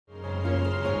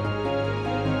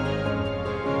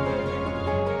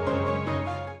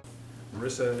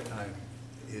Larissa,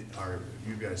 are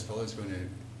you guys fellows going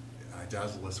to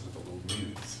dazzle us with a little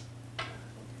news?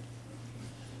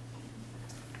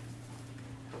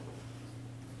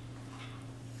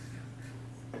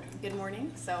 Good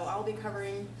morning. So I'll be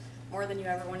covering more than you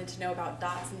ever wanted to know about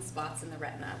dots and spots in the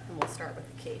retina, and we'll start with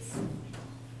the case.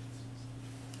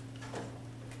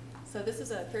 So this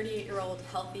is a 38-year-old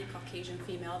healthy Caucasian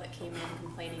female that came in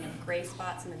complaining of gray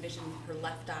spots in the vision of her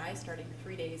left eye starting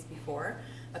 3 days before,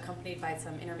 accompanied by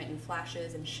some intermittent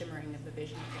flashes and shimmering of the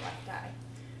vision of the left eye.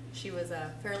 She was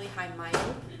a fairly high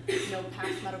myope, no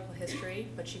past medical history,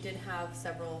 but she did have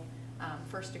several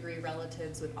first-degree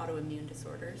relatives with autoimmune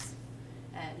disorders.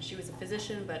 And she was a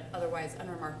physician, but otherwise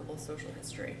unremarkable social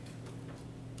history.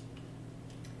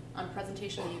 On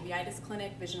presentation at the uveitis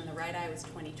clinic, vision in the right eye was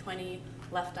 20/20,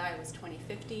 left eye was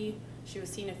 20/50. She was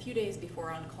seen a few days before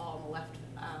on call, and the left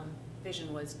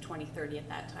vision was 20/30 at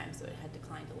that time, so it had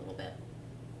declined a little bit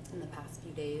in the past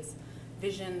few days.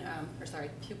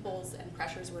 Pupils and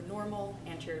pressures were normal,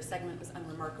 anterior segment was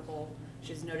unremarkable.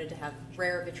 She was noted to have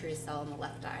rare vitreous cell in the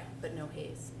left eye, but no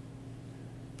haze.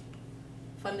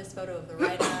 Fundus photo of the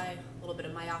right eye, a little bit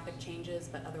of myopic changes,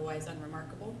 but otherwise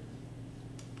unremarkable.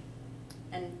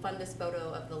 And fundus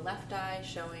photo of the left eye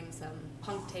showing some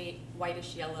punctate,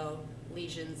 whitish yellow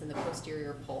lesions in the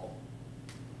posterior pole.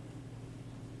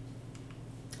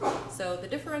 So the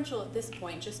differential at this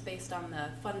point, just based on the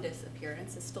fundus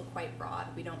appearance, is still quite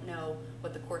broad. We don't know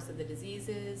what the course of the disease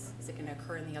is it going to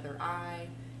occur in the other eye,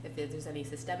 if there's any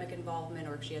systemic involvement,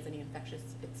 or if she has any infectious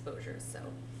exposures. So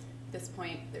at this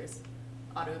point, there's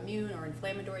autoimmune or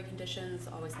inflammatory conditions.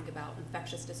 Always think about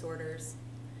infectious disorders.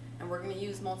 And we're going to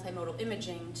use multimodal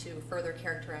imaging to further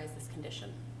characterize this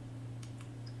condition.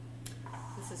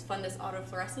 This is fundus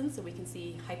autofluorescence, so we can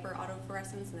see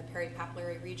hyperautofluorescence in the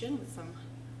peripapillary region with some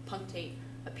punctate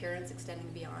appearance extending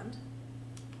beyond.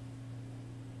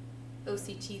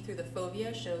 OCT through the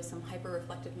fovea shows some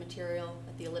hyperreflective material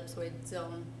at the ellipsoid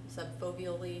zone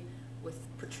subfoveally with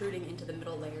protruding into the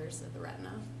middle layers of the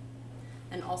retina.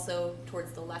 And also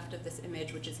towards the left of this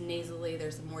image, which is nasally,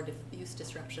 there's a more diffuse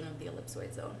disruption of the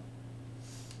ellipsoid zone.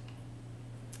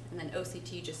 And then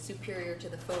OCT just superior to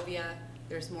the fovea,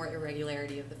 there's more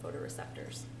irregularity of the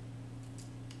photoreceptors.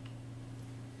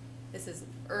 This is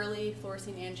early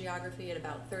fluorescein angiography at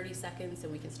about 30 seconds,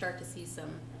 and we can start to see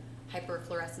some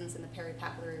hyperfluorescence in the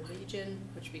peripapillary region,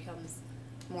 which becomes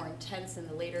more intense in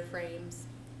the later frames.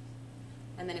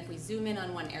 And then if we zoom in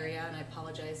on one area, and I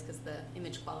apologize because the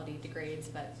image quality degrades,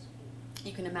 but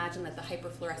you can imagine that the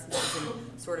hyperfluorescence is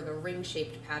in sort of a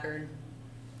ring-shaped pattern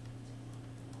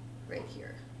right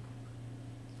here.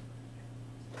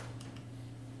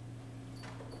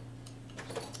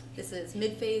 This is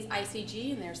mid-phase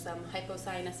ICG, and there's some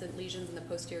hypocyanescent lesions in the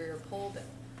posterior pole, but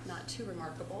not too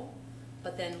remarkable.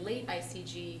 But then late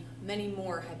ICG, many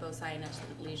more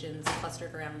hypocyanescent lesions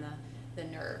clustered around the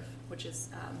nerve, which is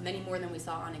many more than we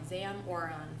saw on exam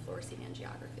or on fluorescein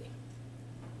angiography.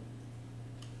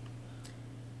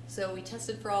 So we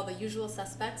tested for all the usual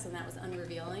suspects, and that was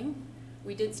unrevealing.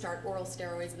 We did start oral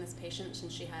steroids in this patient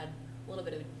since she had a little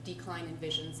bit of a decline in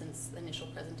vision since the initial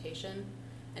presentation.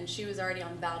 And she was already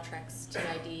on Valtrex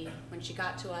TID when she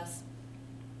got to us.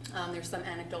 There's some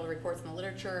anecdotal reports in the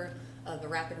literature of a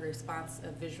rapid response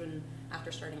of vision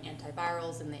after starting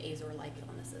antivirals and the azor-like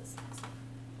illnesses. So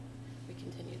we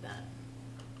continued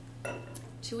that.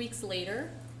 2 weeks later,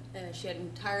 she had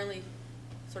entirely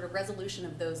sort of resolution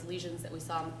of those lesions that we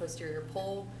saw in the posterior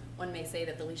pole. One may say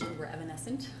that the lesions were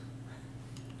evanescent.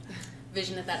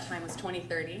 Vision at that time was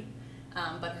 20/30,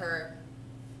 but her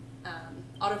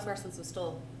autofluorescence was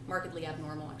still markedly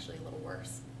abnormal, actually a little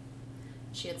worse.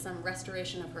 She had some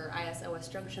restoration of her IS-OS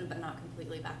junction, but not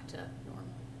completely back to normal.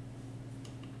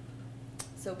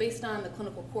 So based on the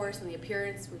clinical course and the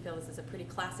appearance, we feel this is a pretty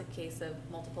classic case of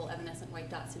multiple evanescent white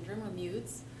dot syndrome, or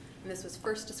MUDS. And this was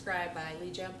first described by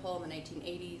Lee Jampol in the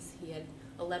 1980s. He had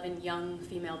 11 young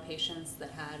female patients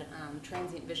that had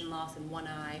transient vision loss in one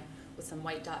eye with some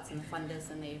white dots in the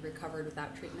fundus, and they recovered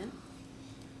without treatment.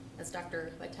 As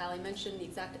Dr. Vitale mentioned, the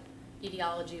exact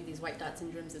etiology of these white dot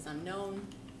syndromes is unknown,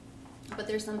 but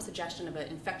there's some suggestion of an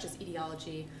infectious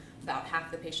etiology. About half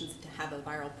the patients have a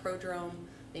viral prodrome.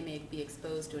 They may be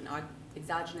exposed to an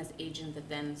exogenous agent that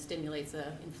then stimulates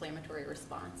an inflammatory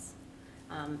response.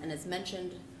 And as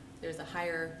mentioned, there's a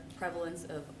higher prevalence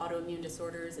of autoimmune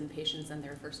disorders in patients and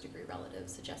their first-degree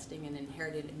relatives, suggesting an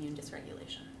inherited immune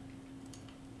dysregulation.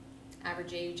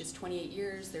 Average age is 28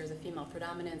 years, there's a female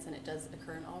predominance, and it does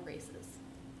occur in all races.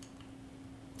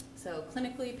 So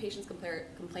clinically, patients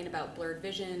complain about blurred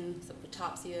vision, some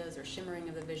photopsias or shimmering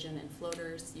of the vision, and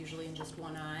floaters, usually in just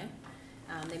one eye.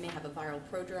 They may have a viral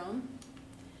prodrome.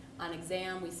 On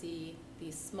exam, we see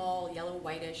these small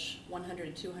yellow-whitish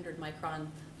 100 to 200 micron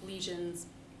lesions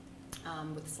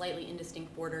with slightly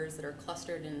indistinct borders that are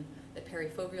clustered in the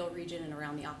perifoveal region and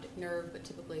around the optic nerve, but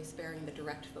typically sparing the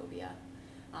direct fovea.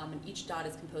 And each dot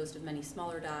is composed of many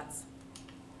smaller dots.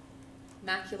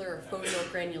 Macular or foveal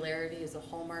granularity is a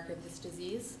hallmark of this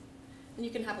disease. And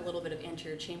you can have a little bit of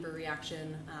anterior chamber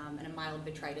reaction, and a mild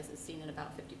vitritis is seen in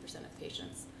about 50% of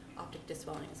patients. Optic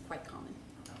dyswelling is quite common.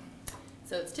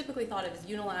 So it's typically thought of as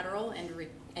unilateral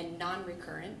and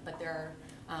non-recurrent, but there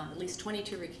are at least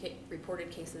 22 reported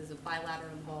cases of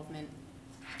bilateral involvement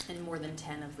and more than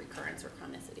 10 of recurrence or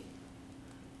chronicity.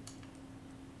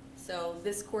 So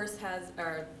this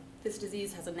this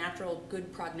disease has a natural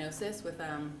good prognosis with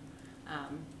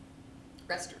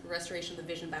restoration of the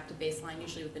vision back to baseline,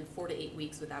 usually within 4 to 8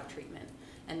 weeks without treatment.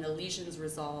 And the lesions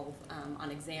resolve on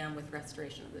exam with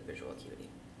restoration of the visual acuity.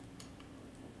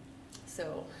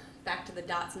 So back to the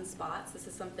dots and spots. This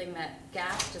is something that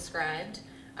Gass described,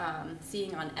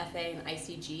 seeing on FA and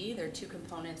ICG. There are two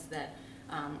components that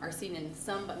are seen in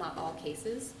some but not all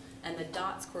cases. And the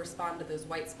dots correspond to those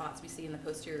white spots we see in the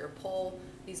posterior pole.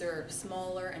 These are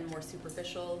smaller and more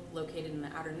superficial, located in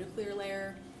the outer nuclear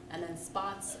layer. And then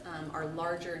spots are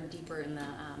larger and deeper in the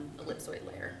ellipsoid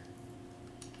layer.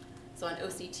 So on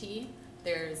OCT,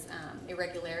 there's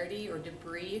irregularity or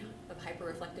debris of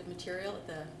hyperreflective material at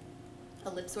the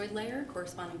ellipsoid layer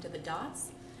corresponding to the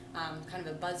dots. Kind of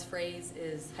a buzz phrase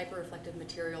is hyperreflective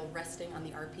material resting on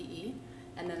the RPE.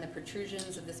 And then the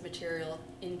protrusions of this material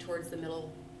in towards the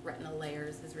middle retinal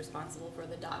layers is responsible for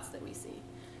the dots that we see.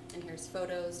 And here's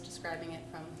photos describing it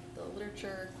from the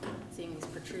literature, seeing these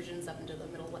protrusions up into the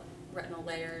middle retinal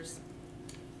layers,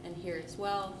 and here as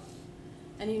well.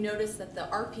 And you notice that the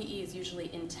RPE is usually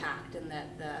intact and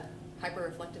that the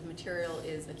hyperreflective material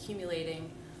is accumulating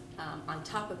on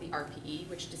top of the RPE,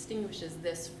 which distinguishes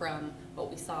this from what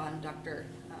we saw in Dr.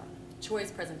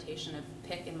 Choi's presentation of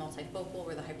PIC and multifocal,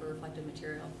 where the hyperreflective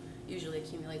material usually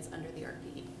accumulates under the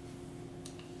RPE.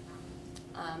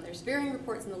 There's varying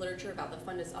reports in the literature about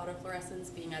the fundus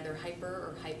autofluorescence being either hyper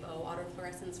or hypo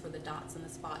autofluorescence for the dots and the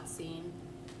spots seen.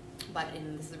 But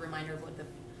this is a reminder of what the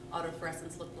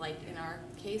autofluorescence looked like in our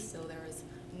case, so there is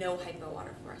no hypo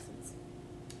autofluorescence.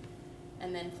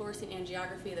 And then fluorescein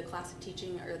angiography, the classic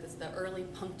teaching, or this is the early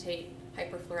punctate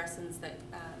hyperfluorescence that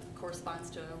corresponds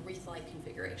to a wreath-like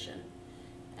configuration.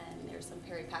 And there's some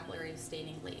peripapillary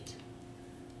staining late.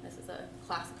 This is a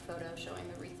classic photo showing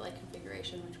the wreath-like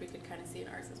configuration, which we could kind of see in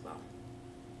ours as well.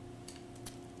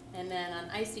 And then on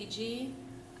ICG,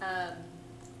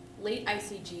 late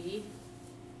ICG,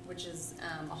 which is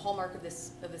a hallmark of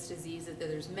this disease, is that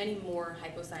there's many more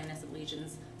hypocyanescent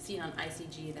lesions seen on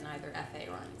ICG than either FA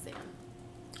or on exam.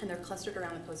 And they're clustered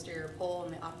around the posterior pole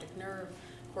and the optic nerve,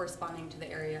 corresponding to the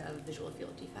area of visual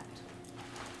field defect.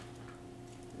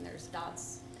 And there's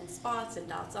dots and spots and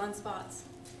dots on spots.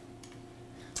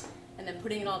 And then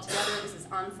putting it all together, this is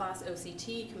en-face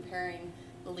OCT, comparing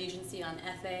the lesion seen on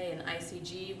FA and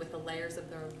ICG with the layers of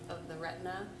the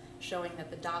retina, showing that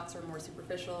the dots are more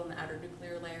superficial in the outer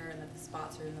nuclear layer and that the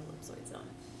spots are in the ellipsoid zone.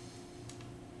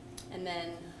 And then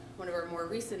one of our more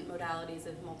recent modalities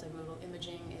of multimodal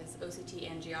imaging is OCT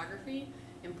angiography,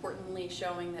 importantly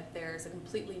showing that there's a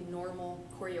completely normal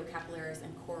choriocapillaris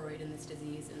and choroid in this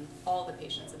disease in all the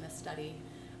patients in this study.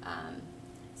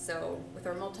 So with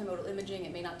our multimodal imaging,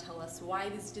 it may not tell us why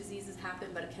these diseases happen,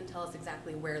 but it can tell us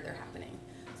exactly where they're happening.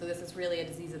 So this is really a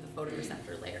disease of the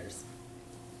photoreceptor layers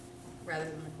rather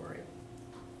than the choroid.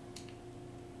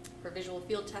 For visual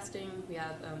field testing, we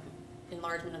have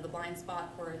enlargement of the blind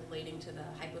spot correlating to the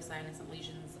hypocyanescent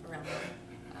lesions around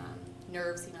the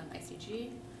nerves seen on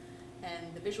ICG.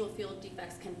 And the visual field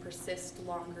defects can persist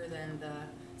longer than the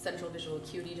central visual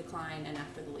acuity decline and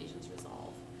after the lesions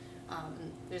resolve.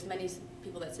 There's many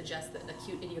people that suggest that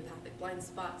acute idiopathic blind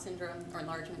spot syndrome or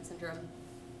enlargement syndrome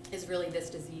is really this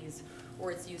disease,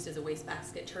 or it's used as a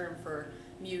wastebasket term for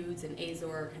MUDs and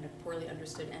Azor, kind of poorly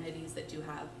understood entities that do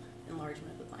have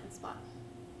enlargement of the blind spot.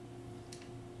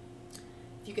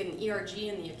 If you get an ERG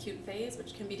in the acute phase,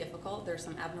 which can be difficult, there's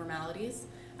some abnormalities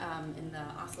in the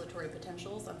oscillatory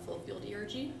potentials on full field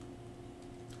ERG.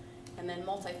 And then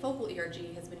multifocal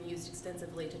ERG has been used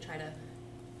extensively to try to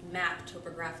map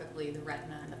topographically the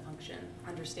retina and the function,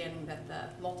 understanding that the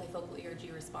multifocal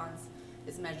ERG response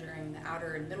is measuring the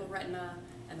outer and middle retina,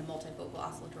 and the multifocal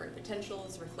oscillatory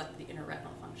potentials reflect the inner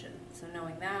retinal function. So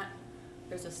knowing that,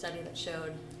 there's a study that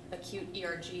showed acute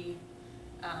ERG,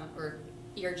 or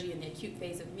ERG in the acute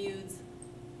phase of MUDs,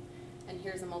 and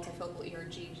here's a multifocal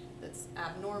ERG that's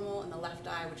abnormal in the left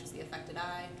eye, which is the affected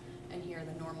eye, and here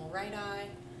the normal right eye.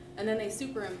 And then they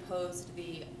superimposed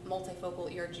the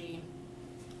multifocal ERG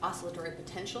oscillatory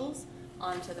potentials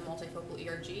onto the multifocal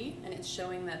ERG, and it's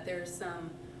showing that there's some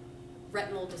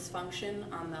retinal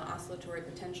dysfunction on the oscillatory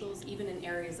potentials, even in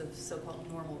areas of so-called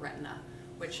normal retina,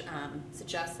 which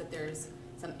suggests that there's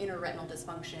some inner retinal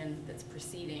dysfunction that's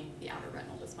preceding the outer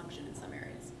retinal dysfunction in some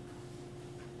areas.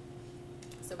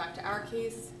 So back to our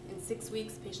case, in 6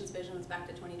 weeks, patient's vision was back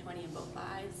to 20/20 in both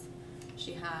eyes.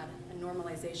 She had a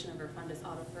normalization of her fundus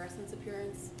autofluorescence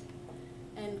appearance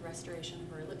and restoration of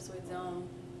her ellipsoid zone.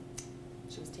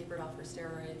 She was tapered off her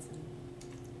steroids and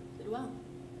did well.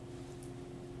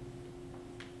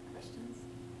 Questions?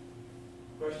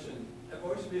 Question. I've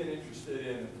always been interested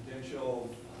in the potential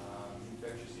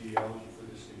infectious etiology for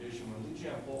this condition. When Lee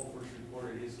Jampol first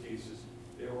reported his cases,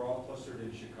 they were all clustered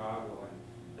in Chicago,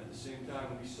 and at the same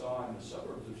time we saw in the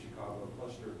suburbs of Chicago a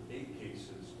cluster of 8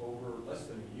 cases over less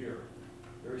than a year.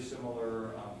 Very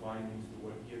similar findings to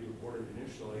what he had reported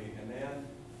initially, and then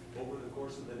over the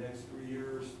course of the next 3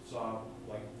 years saw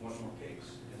like 1 more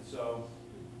case. And so,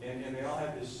 and they all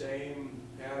had the same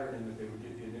pattern in that they would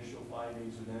get the initial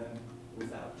findings, and then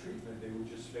without treatment they would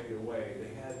just fade away.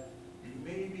 They had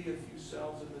maybe a few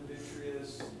cells in the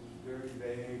vitreous, very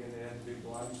vague, and they had a big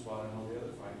blind spot and all the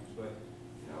other findings. But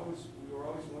you know, we were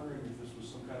always wondering if this was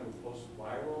some kind of a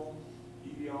post-viral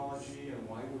etiology, and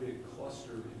why would it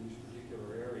cluster in these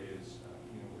particular areas,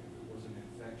 you know, if it wasn't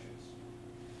infectious.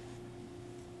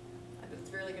 That's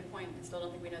a really good point. I still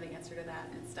don't think we know the answer to that,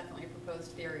 and it's definitely a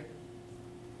proposed theory.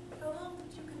 How long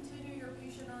did you continue your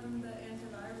patient on the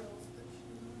antivirals that she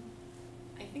was on?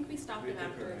 I think we stopped him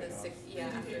after the 6, yeah,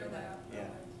 Did you take after her back?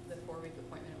 the 4-week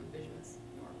appointment when vision was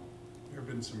normal. There have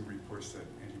been some reports that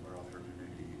antiviral therapy may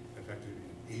be effective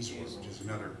in Azor, which is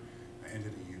another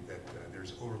entity that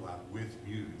there's overlap with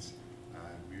MUDES,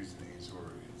 MUDES and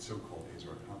Azor, so-called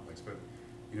Azor complex. But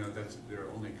you know, there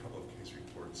are only a couple of case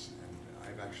reports, and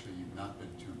I've actually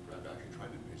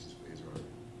tried in patients with Azor,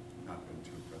 not been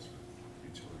too impressed with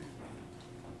utility.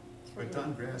 But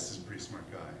Don Grass is a pretty smart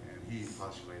guy, and he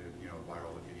postulated, you know,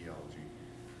 viral etiology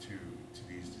to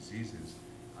these diseases.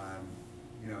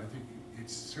 You know, I think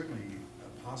it's certainly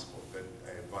possible that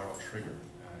a viral trigger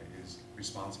is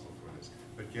responsible for this.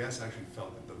 But Gass actually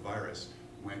felt that the virus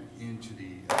went into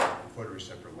the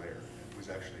photoreceptor layer and was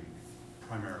actually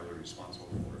primarily responsible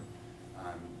for it.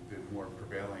 The more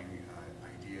prevailing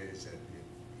idea is that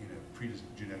in a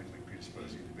genetically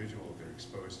predisposed individual, if they're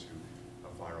exposed to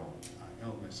a viral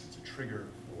illness, it's a trigger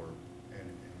for an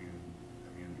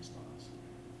immune response.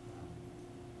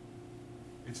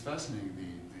 It's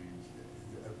fascinating.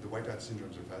 The white dot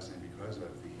syndromes are fascinating because of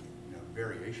the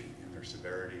variation in their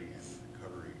severity and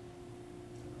recovery.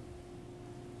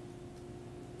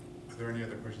 Are there any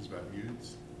other questions about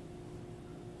MUDES?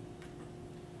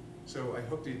 So I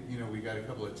hope that we got a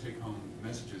couple of take-home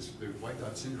messages. The white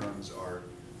dot syndromes are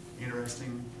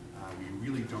interesting. We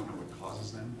really don't know what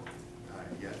causes them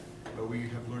yet, but we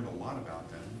have learned a lot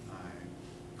about them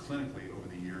clinically over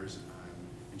the years.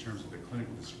 In terms of the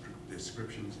clinical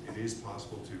descriptions, it is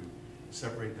possible to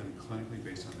separate them clinically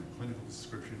based on their clinical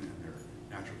description and their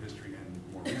natural history,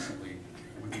 and more recently,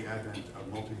 with the advent of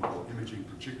multimodal imaging,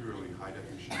 particularly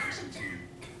high-definition OCT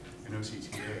and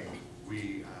OCTA,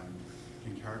 we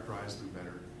can characterize them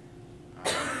better. I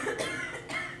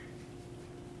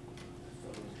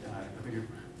think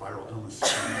viral illness.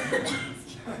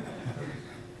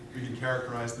 We can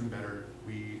characterize them better.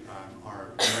 We are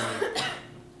more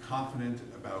confident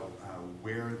about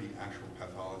where the actual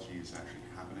pathology is actually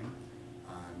happening.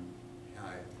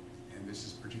 And this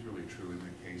is particularly true in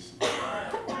the case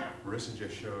Marissa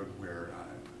just showed, where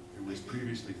it was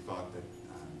previously thought that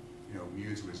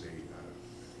MUDES was a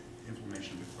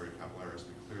inflammation of the choroid capillaris,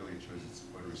 but clearly it shows it's a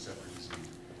photoreceptor disease.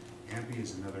 AMPI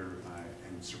is another,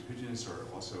 and serpiginous are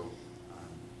also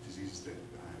diseases that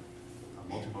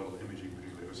multimodal imaging,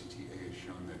 particularly OCTA, has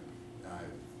shown that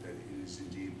that it is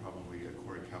indeed probably a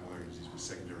choroid capillary disease with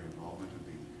secondary involvement of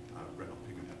the retinal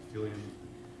pigment epithelium,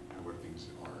 where things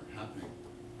are happening.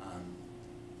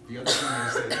 The other thing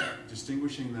is that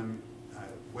distinguishing them,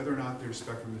 whether or not they're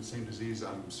spectrum of the same disease,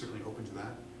 I'm certainly open to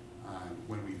that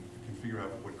when we can figure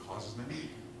out what causes them.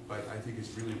 But I think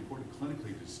it's really important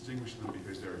clinically to distinguish them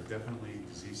because there are definitely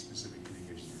disease-specific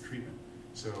indications for treatment.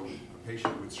 So a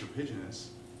patient with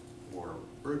serpiginous or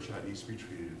birdshot needs to be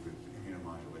treated with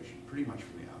immunomodulation pretty much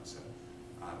from the outset.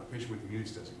 A patient with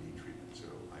MUDES doesn't need treatment, so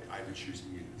I would choose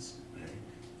MUDES, okay,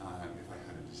 if I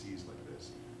had a disease like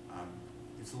this.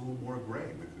 It's a little more gray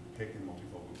with the PIC and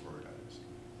multifocal choroiditis.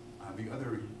 The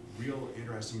other real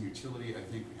interesting utility, I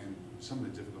think, and some of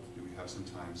the difficulty we have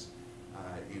sometimes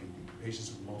in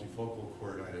patients with multifocal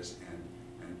choroiditis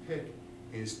and PIC,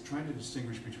 is trying to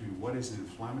distinguish between what is an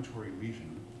inflammatory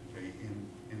lesion, okay,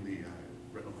 in the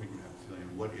retinal pigment epithelium,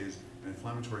 and what is an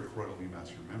inflammatory choroidal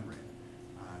neovascular membrane.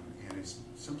 And it's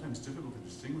sometimes difficult to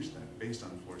distinguish that based on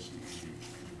fluorescein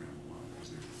angiogram alone, because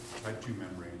they're type 2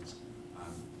 membranes.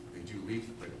 They do leak,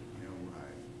 but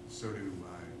so do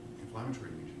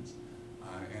inflammatory lesions.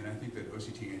 And I think that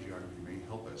OCT angiography may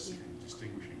help us in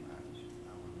distinguishing that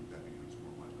when that becomes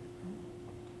more widely available.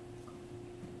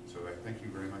 So I thank you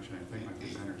very much, and I thank my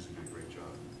presenters who did a great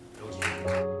job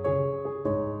illustrating.